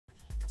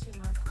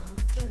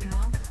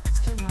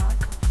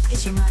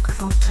Is your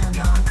microphone turned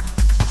on?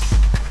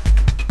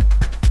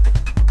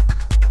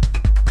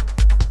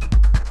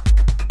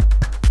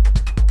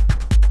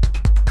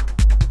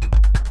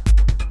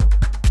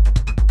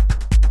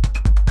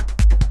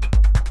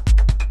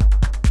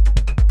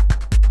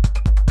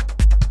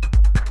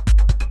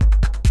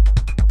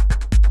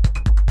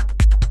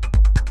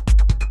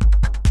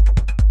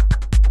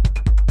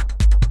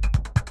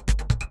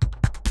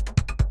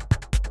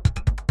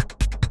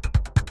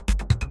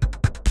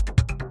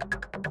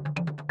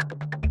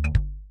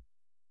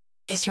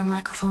 Is your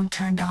microphone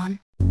turned on?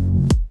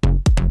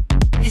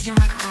 Is your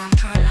microphone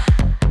turned on?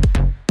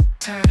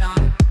 Turned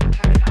on.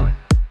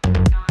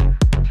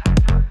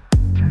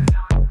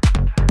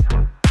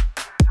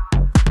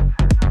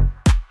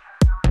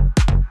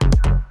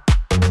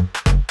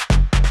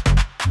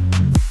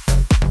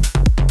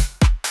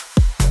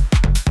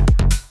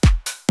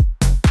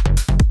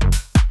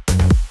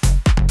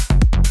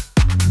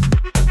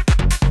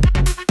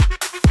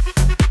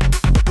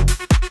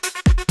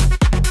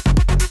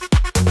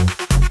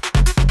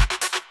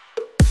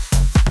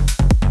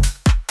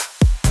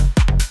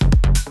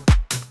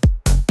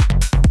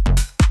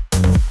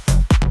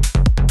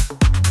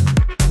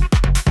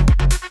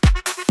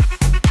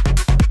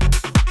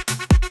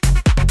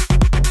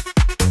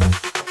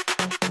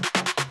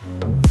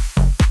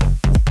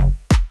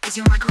 Is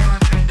your microphone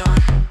turned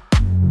on?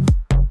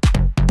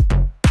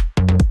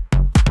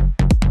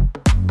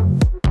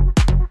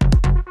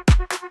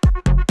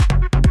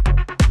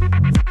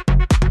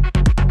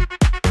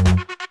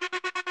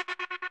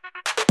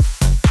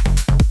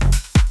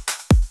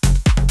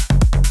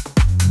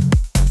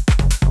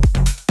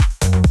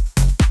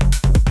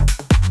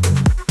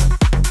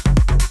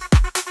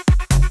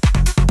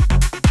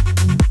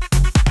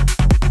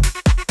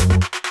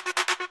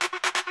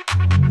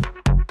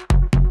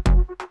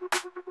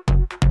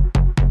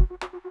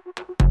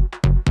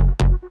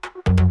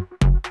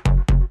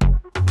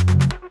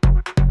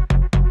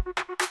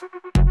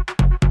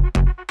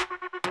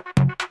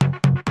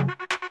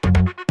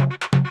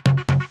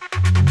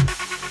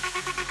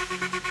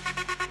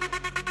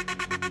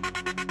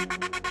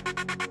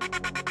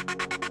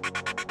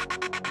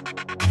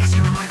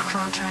 Is your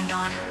microphone turned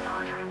on?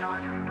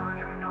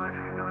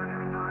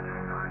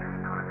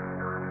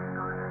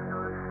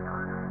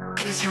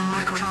 Is your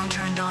microphone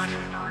turned on?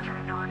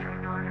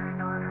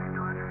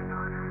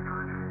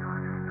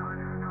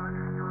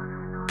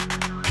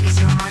 Is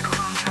your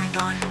microphone turned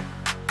on?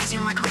 Is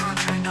your microphone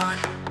turned on?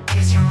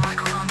 Is your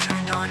microphone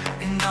turned on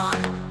and on?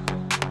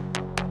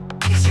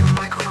 Is your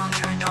microphone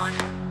turned on?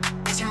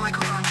 Is your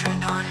microphone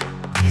turned on?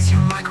 Is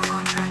your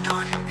microphone turned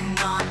on and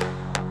on?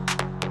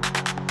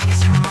 Is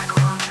your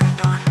microphone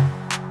turned on?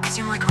 Is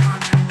your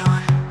microphone turned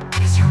on?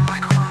 Is your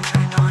microphone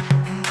turned on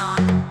and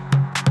on?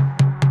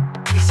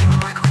 Is your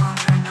microphone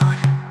turned on?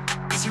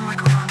 Is your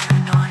microphone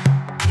turned on?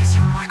 Is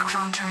your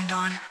microphone turned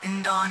on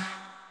and on?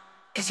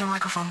 Is your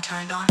microphone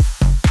turned on?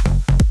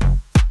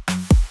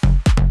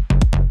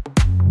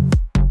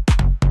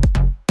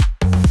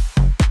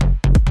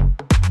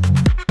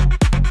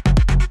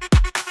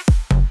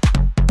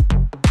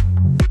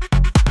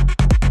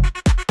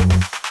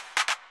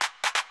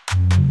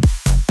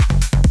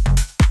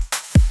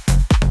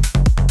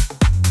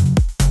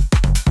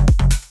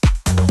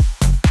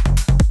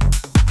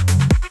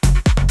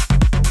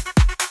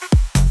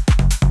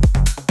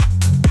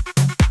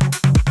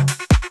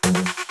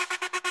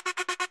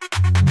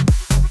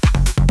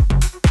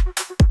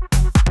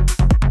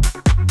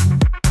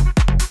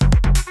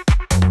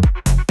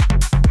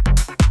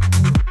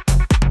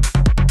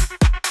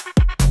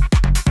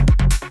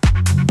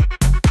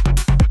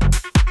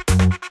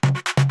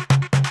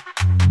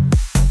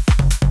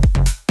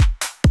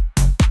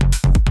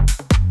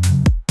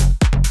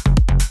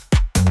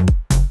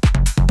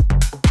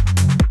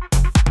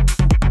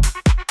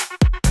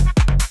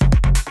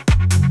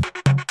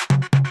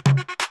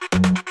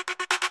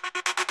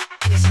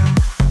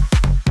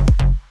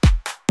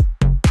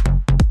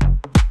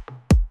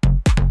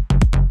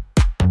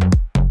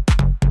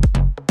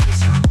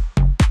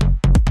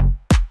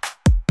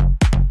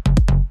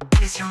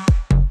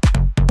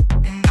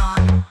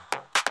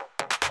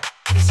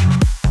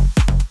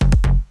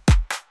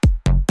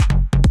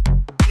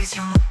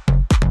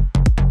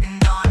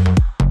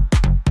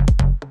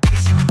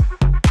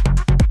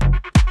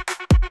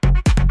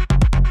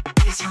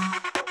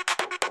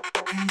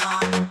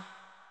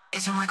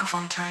 Is your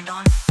microphone turned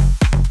on?